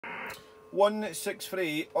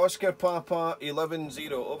163 Oscar Papa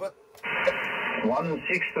 110, over.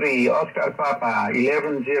 163 Oscar Papa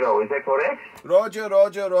 110, is that correct? Roger,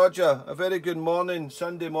 Roger, Roger. A very good morning,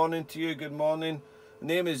 Sunday morning to you, good morning.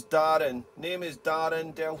 Name is Darren. Name is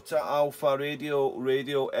Darren, Delta Alpha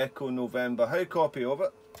Radio Echo November. How copy,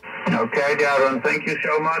 over? Okay, Darren, thank you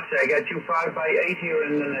so much. I got you 5x8 here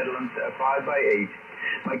in the Netherlands, 5x8.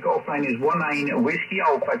 My call sign is 19 Whiskey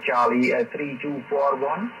Alpha Charlie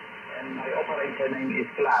 3241. And my operator name is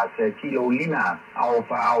Klaas, Kilo Lima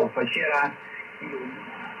Alpha Alpha Sierra, Kilo Lima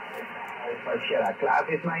Alpha Sierra. Klaas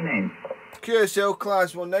is my name. QSL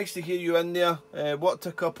Klaas, well, nice to hear you in there. Worked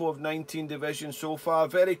a couple of 19 divisions so far.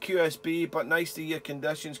 Very QSB, but nice to hear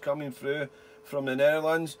conditions coming through from the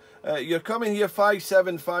Netherlands. You're coming here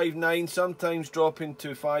 5759, sometimes dropping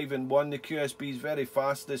to 5 and 1. The QSB is very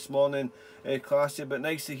fast this morning, Klaasy, but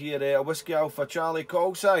nice to hear a Whiskey Alpha Charlie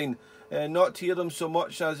call sign. Not to hear them so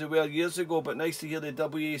much as they were years ago, but nice to hear the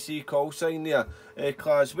WAC call sign there,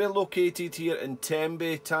 Klaas. We're located here in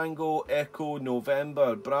Tenby, Tango Echo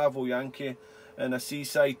November, Bravo Yankee, in a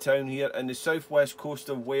seaside town here in the southwest coast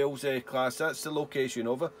of Wales, Klaas. That's the location,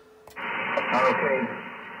 over. Okay,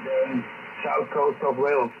 the south coast of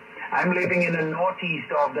Wales. I'm living in the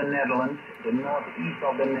northeast of the Netherlands,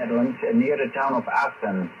 near the town of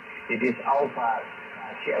Aston. It is Alpha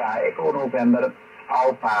Sierra Echo November.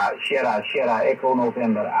 Alpha Sierra Echo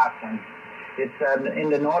November Aston. It's in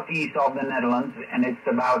the northeast of the Netherlands, and it's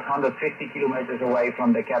about 150 kilometers away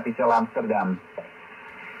from the capital Amsterdam.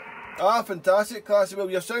 Ah, fantastic, Klaasy. Well,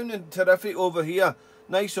 you're sounding terrific over here.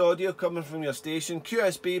 Nice audio coming from your station.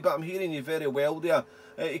 QSB, but I'm hearing you very well there.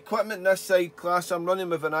 Equipment this side, Klaas, I'm running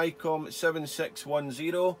with an ICOM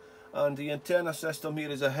 7610. And the antenna system here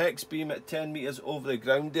is a hex beam at 10 metres over the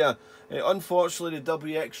ground there. Unfortunately, the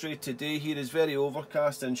WX-ray today here is very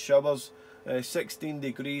overcast and showers, 16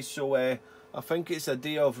 degrees, so I think it's a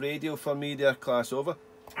day of radio for me there, Klaas, over.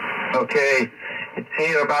 Okay, it's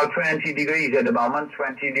here about 20 degrees at the moment,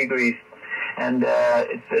 20 degrees, and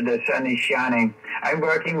the sun is shining. I'm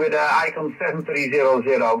working with ICOM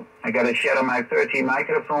 7300. I got a Shadow Mic 30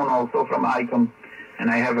 microphone also from ICOM. And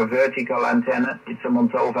I have a vertical antenna. It's a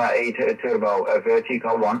Montova 8 Turbo, a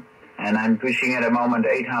vertical one. And I'm pushing at the moment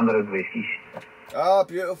 800 whiskies. Ah,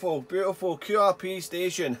 beautiful, beautiful. QRP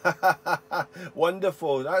station.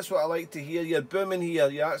 Wonderful. That's what I like to hear. You're booming here.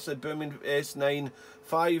 You're actually booming S9,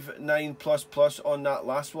 59++ on that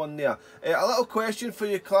last one there. A little question for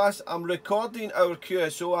you, Klaas. I'm recording our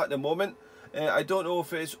QSO at the moment. I don't know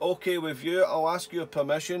if it's okay with you. I'll ask your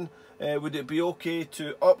permission. Would it be okay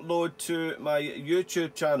to upload to my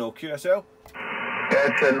YouTube channel, QSL?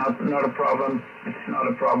 That's not a problem. It's not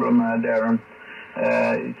a problem, Darren.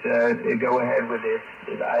 Go ahead with this.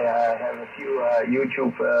 I have a few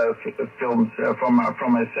YouTube films from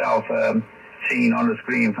myself seen on the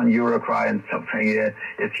screen from Eurocry and something.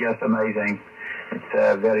 It's just amazing. It's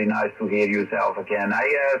very nice to hear yourself again.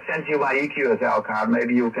 I sent you my EQSL card.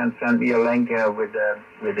 Maybe you can send me a link with the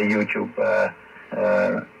YouTube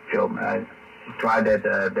film. Try that,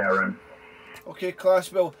 Darren. Okay,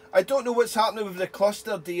 Klaas. Well, I don't know what's happening with the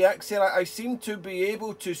cluster DX here. I seem to be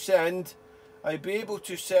able to send. I'd be able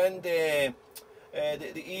to send the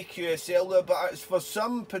EQSL there, but for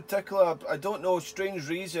some particular, I don't know, strange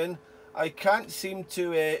reason, I can't seem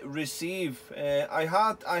to receive. I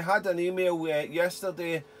had an email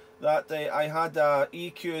yesterday that I had a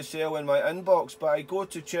EQSL in my inbox, but I go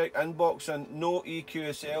to check inbox and no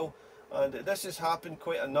EQSL, and this has happened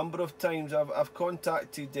quite a number of times. I've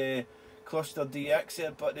contacted Cluster DX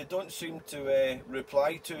here, but they don't seem to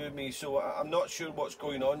reply to me, so I'm not sure what's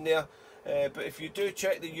going on there. But if you do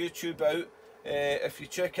check the YouTube out, if you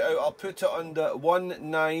check it out, I'll put it under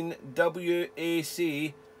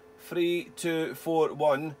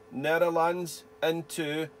 19WAC3241 Netherlands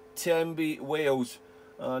into Tenby, Wales.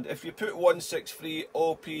 And if you put 163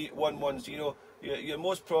 OP110, you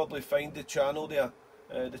most probably find the channel there.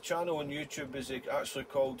 The channel on YouTube is actually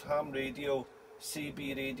called Ham Radio,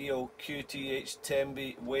 CB Radio, QTH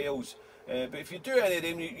Tenby, Wales. But if you do any of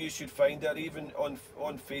them, you should find it. Even on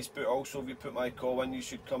Facebook also, if you put my call in, you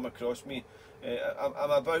should come across me.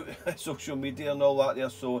 I'm about social media and all that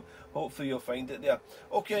there, so hopefully you'll find it there.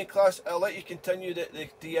 Okay, Klaas, I'll let you continue the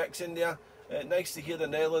DX in there. Nice to hear the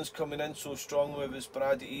Netherlands coming in so strong with its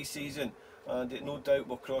Brad E season, and no doubt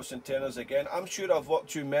we'll cross antennas again. I'm sure I've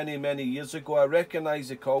worked you many years ago. I recognise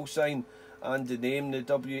the call sign and the name, the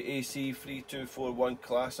WAC3241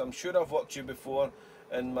 Klaas. I'm sure I've worked you before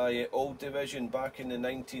in my old division back in the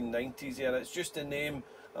 1990s there. It's just the name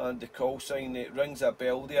and the call sign, it rings a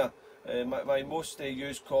bell there. My most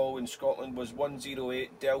used call in Scotland was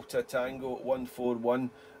 108 Delta Tango 141.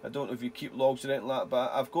 I don't know if you keep logs or anything like that,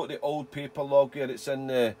 but I've got the old paper log here. It's in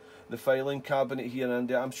the filing cabinet here, and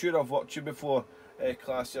I'm sure I've watched you before,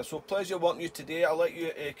 class here. So pleasure working you today. I'll let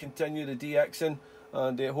you continue the DXing,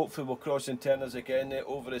 and hopefully we'll cross antennas again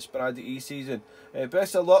over the sporadic E-season.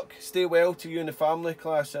 Best of luck, stay well to you and the family,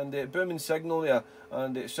 class, and booming signal there,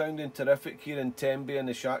 and it's sounding terrific here in Tenby in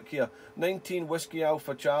the shack here. 19 Whiskey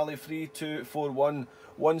Alpha Charlie 3241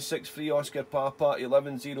 163 Oscar Papa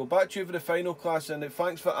 11-0. Back to you for the final, class, and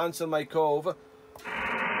thanks for answering my call. Over.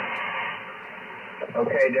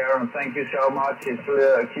 Okay, Darren, thank you so much. It's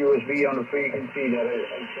QSB on the frequency that is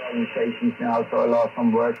selling stations now, so I lost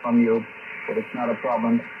some words from you, but it's not a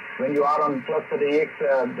problem. When you are on Cluster DX,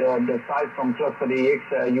 the site from Cluster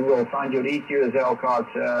DX, you will find your EQSL cards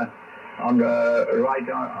on the right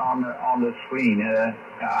on the screen.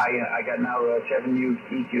 I got now 7 new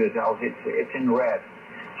EQSLs. It's in red,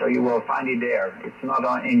 so you will find it there. It's not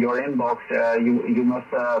in your inbox. You must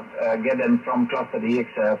get them from Cluster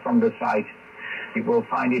DX from the site. You will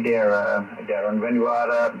find it there, Darren. When you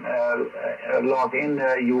are logged in,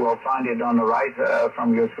 you will find it on the right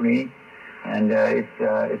from your screen, and it's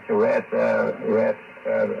a red.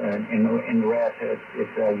 In red,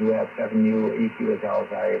 you have 7 new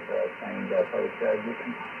EQSLs. I have saying that, so you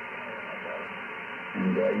can.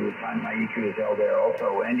 And you'll find my EQSL there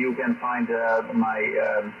also, and you can find my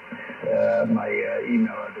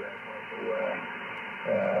email address also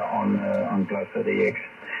on Cluster DX.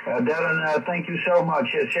 Darren, thank you so much.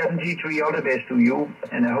 73, all the best to you,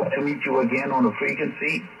 and I hope to meet you again on the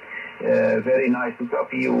frequency. Very nice to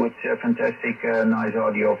copy you. It's fantastic, nice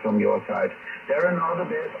audio from your side. Darren, all the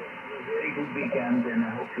best. A very good weekend, and I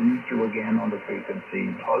hope to meet you again on the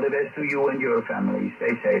frequency. All the best to you and your family.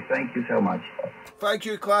 Stay safe. Thank you so much. Thank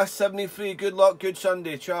you, class 73. Good luck. Good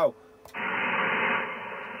Sunday. Ciao.